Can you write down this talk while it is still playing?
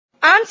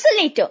Answer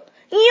later.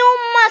 You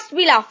must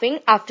be laughing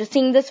after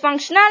seeing this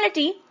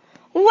functionality.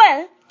 Well,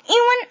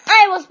 even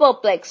I was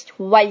perplexed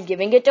while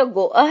giving it a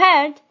go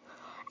ahead.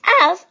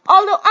 As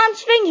although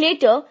answering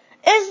later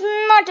is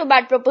not a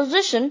bad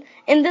proposition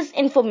in this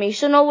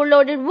information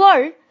overloaded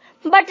world,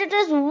 but it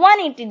is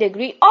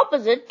 180-degree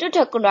opposite to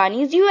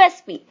Thakurani's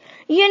USP,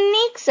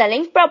 unique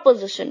selling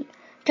proposition.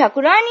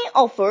 Thakurani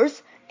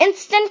offers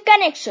instant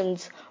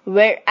connections,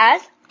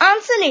 whereas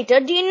answer later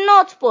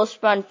denotes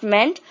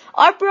postponement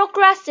or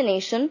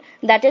procrastination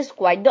that is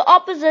quite the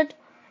opposite.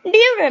 Do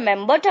you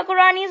remember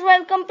Thakurani's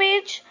welcome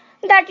page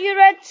that you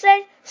read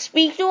said,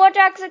 speak to a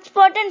tax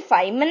expert in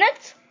 5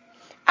 minutes?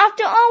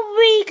 After a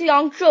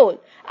week-long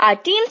troll, our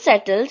team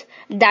settled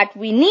that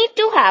we need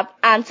to have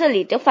answer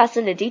later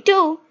facility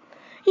too.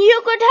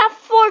 You could have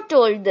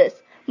foretold this,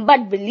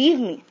 but believe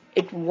me,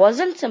 it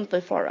wasn't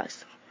simple for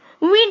us.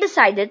 We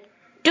decided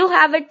to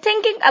have it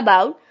thinking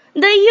about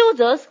the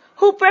users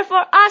who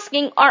prefer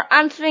asking or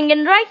answering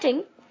in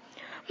writing.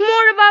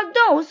 More about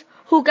those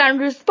who can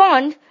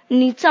respond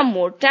need some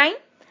more time.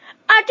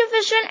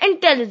 Artificial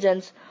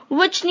intelligence,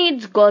 which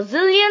needs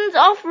gazillions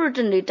of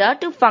written data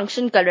to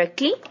function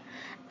correctly.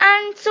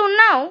 And so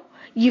now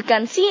you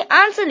can see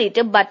answer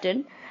later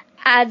button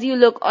as you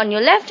look on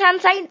your left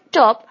hand side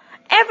top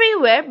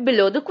everywhere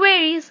below the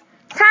queries.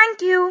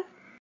 Thank you.